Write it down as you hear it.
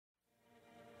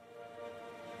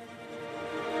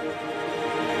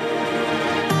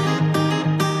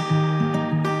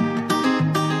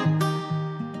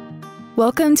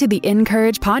Welcome to the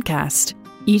Encourage podcast.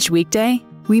 Each weekday,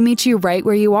 we meet you right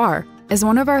where you are as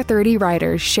one of our 30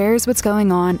 writers shares what's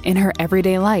going on in her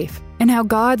everyday life and how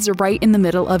God's right in the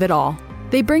middle of it all.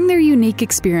 They bring their unique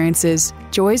experiences,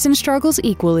 joys and struggles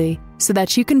equally, so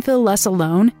that you can feel less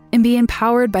alone and be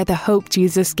empowered by the hope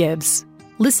Jesus gives.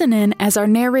 Listen in as our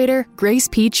narrator, Grace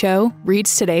P. Cho,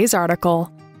 reads today's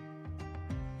article.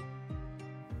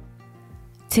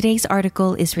 Today's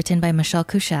article is written by Michele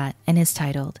Cushatt and is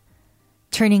titled,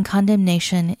 Turning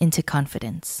Condemnation into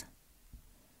Confidence.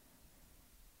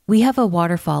 We have a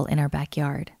waterfall in our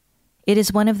backyard. It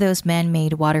is one of those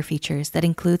man-made water features that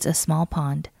includes a small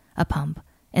pond, a pump,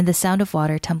 and the sound of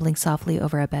water tumbling softly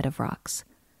over a bed of rocks.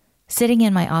 Sitting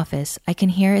in my office, I can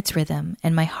hear its rhythm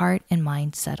and my heart and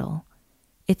mind settle.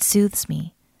 It soothes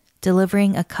me,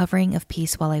 delivering a covering of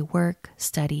peace while I work,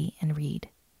 study, and read.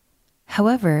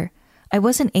 However, I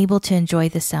wasn't able to enjoy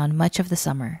the sound much of the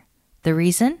summer. The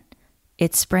reason?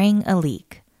 It sprang a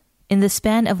leak. In the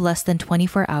span of less than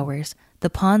 24 hours, the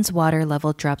pond's water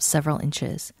level dropped several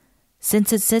inches.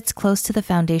 Since it sits close to the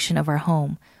foundation of our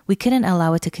home, we couldn't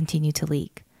allow it to continue to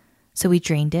leak. So we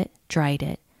drained it, dried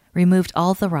it, removed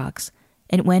all the rocks,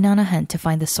 and went on a hunt to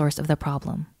find the source of the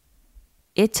problem.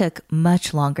 It took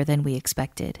much longer than we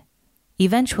expected.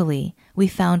 Eventually, we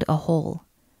found a hole.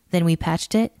 Then we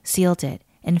patched it, sealed it,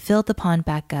 and filled the pond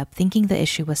back up thinking the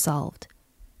issue was solved.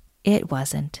 It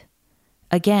wasn't.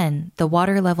 Again, the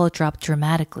water level dropped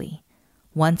dramatically.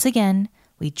 Once again,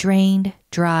 we drained,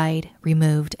 dried,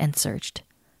 removed, and searched.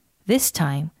 This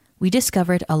time, we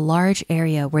discovered a large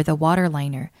area where the water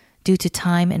liner, due to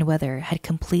time and weather, had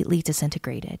completely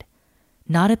disintegrated.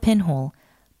 Not a pinhole,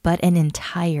 but an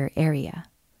entire area.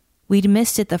 We'd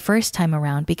missed it the first time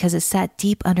around because it sat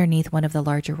deep underneath one of the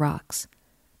larger rocks.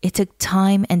 It took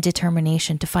time and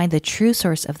determination to find the true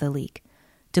source of the leak,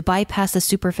 to bypass the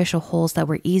superficial holes that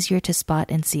were easier to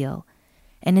spot and seal,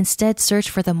 and instead search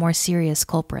for the more serious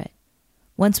culprit.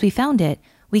 Once we found it,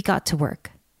 we got to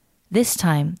work. This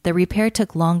time, the repair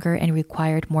took longer and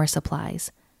required more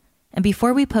supplies. And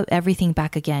before we put everything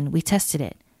back again, we tested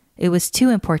it. It was too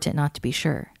important not to be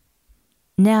sure.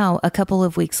 Now, a couple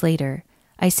of weeks later,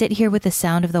 I sit here with the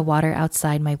sound of the water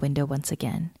outside my window once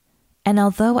again. And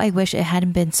although I wish it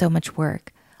hadn't been so much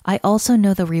work, I also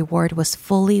know the reward was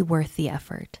fully worth the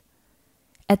effort.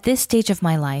 At this stage of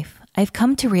my life, I've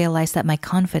come to realize that my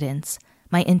confidence,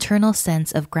 my internal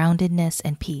sense of groundedness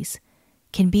and peace,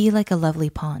 can be like a lovely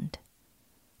pond.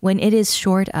 When it is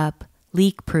shored up,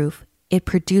 leak-proof, it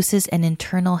produces an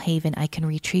internal haven I can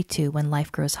retreat to when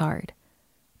life grows hard.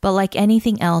 But like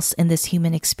anything else in this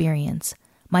human experience,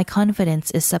 my confidence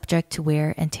is subject to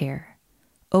wear and tear.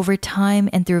 Over time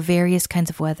and through various kinds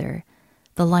of weather,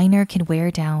 the liner can wear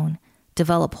down,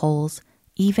 develop holes,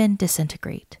 even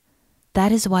disintegrate. That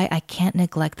is why I can't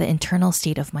neglect the internal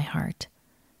state of my heart.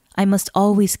 I must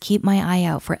always keep my eye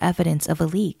out for evidence of a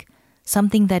leak,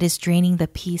 something that is draining the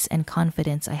peace and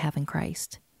confidence I have in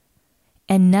Christ.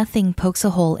 And nothing pokes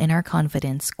a hole in our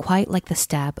confidence quite like the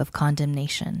stab of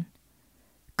condemnation.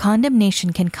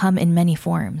 Condemnation can come in many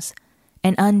forms: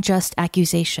 an unjust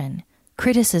accusation,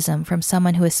 criticism from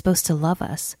someone who is supposed to love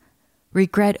us,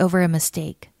 regret over a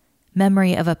mistake,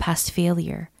 memory of a past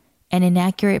failure, an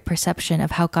inaccurate perception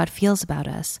of how God feels about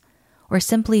us, or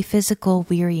simply physical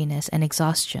weariness and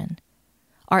exhaustion.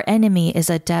 Our enemy is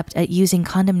adept at using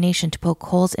condemnation to poke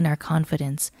holes in our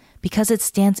confidence because it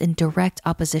stands in direct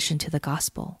opposition to the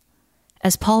gospel.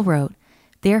 As Paul wrote,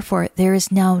 "Therefore there is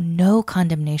now no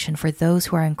condemnation for those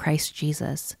who are in Christ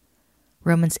Jesus."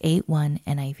 Romans 8:1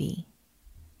 NIV.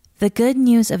 The good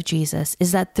news of Jesus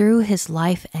is that through his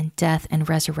life and death and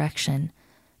resurrection,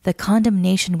 the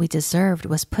condemnation we deserved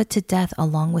was put to death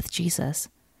along with Jesus.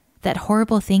 That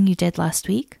horrible thing you did last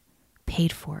week?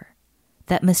 Paid for.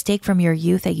 That mistake from your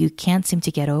youth that you can't seem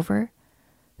to get over?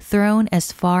 Thrown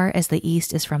as far as the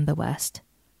east is from the west.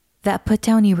 That put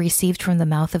down you received from the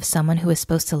mouth of someone who is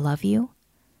supposed to love you?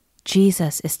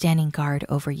 Jesus is standing guard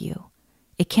over you.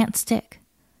 It can't stick.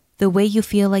 The way you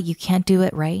feel like you can't do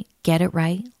it right, get it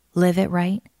right, live it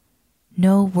right?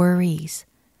 No worries.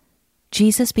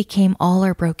 Jesus became all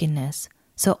our brokenness,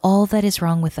 so all that is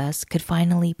wrong with us could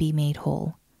finally be made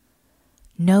whole.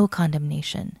 No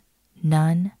condemnation.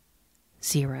 None.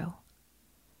 Zero.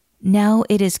 Now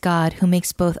it is God who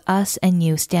makes both us and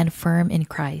you stand firm in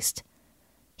Christ.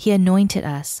 He anointed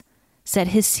us, set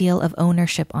his seal of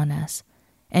ownership on us,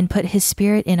 and put his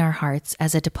Spirit in our hearts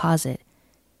as a deposit,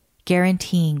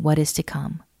 guaranteeing what is to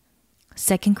come.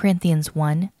 2 Corinthians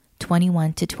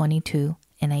 1:21-22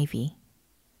 NIV.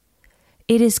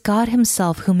 It is God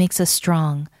himself who makes us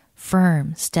strong,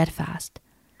 firm, steadfast.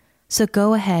 So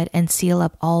go ahead and seal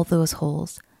up all those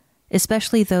holes,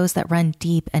 especially those that run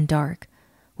deep and dark,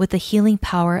 with the healing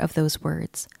power of those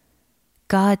words.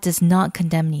 God does not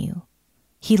condemn you.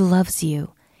 He loves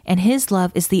you, and His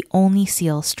love is the only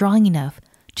seal strong enough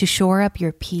to shore up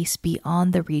your peace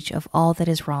beyond the reach of all that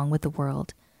is wrong with the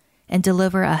world, and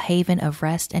deliver a haven of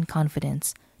rest and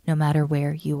confidence no matter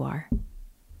where you are.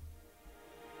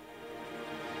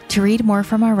 To read more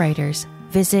from our writers,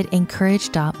 visit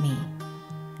encourage.me.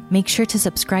 Make sure to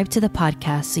subscribe to the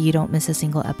podcast so you don't miss a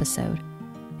single episode.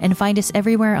 And find us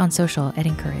everywhere on social at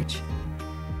Encourage.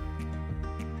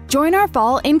 Join our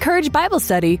fall Encourage Bible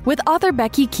Study with author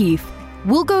Becky Keefe.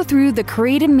 We'll go through the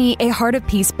Create in Me a Heart of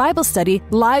Peace Bible Study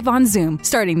live on Zoom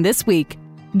starting this week.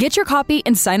 Get your copy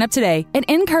and sign up today at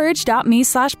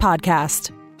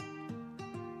encourage.me/podcast.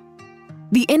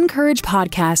 The Encourage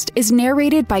podcast is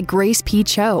narrated by Grace P.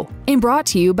 Cho and brought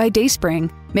to you by Dayspring,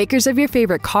 makers of your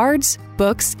favorite cards,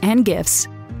 books, and gifts.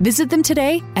 Visit them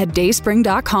today at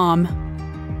dayspring.com.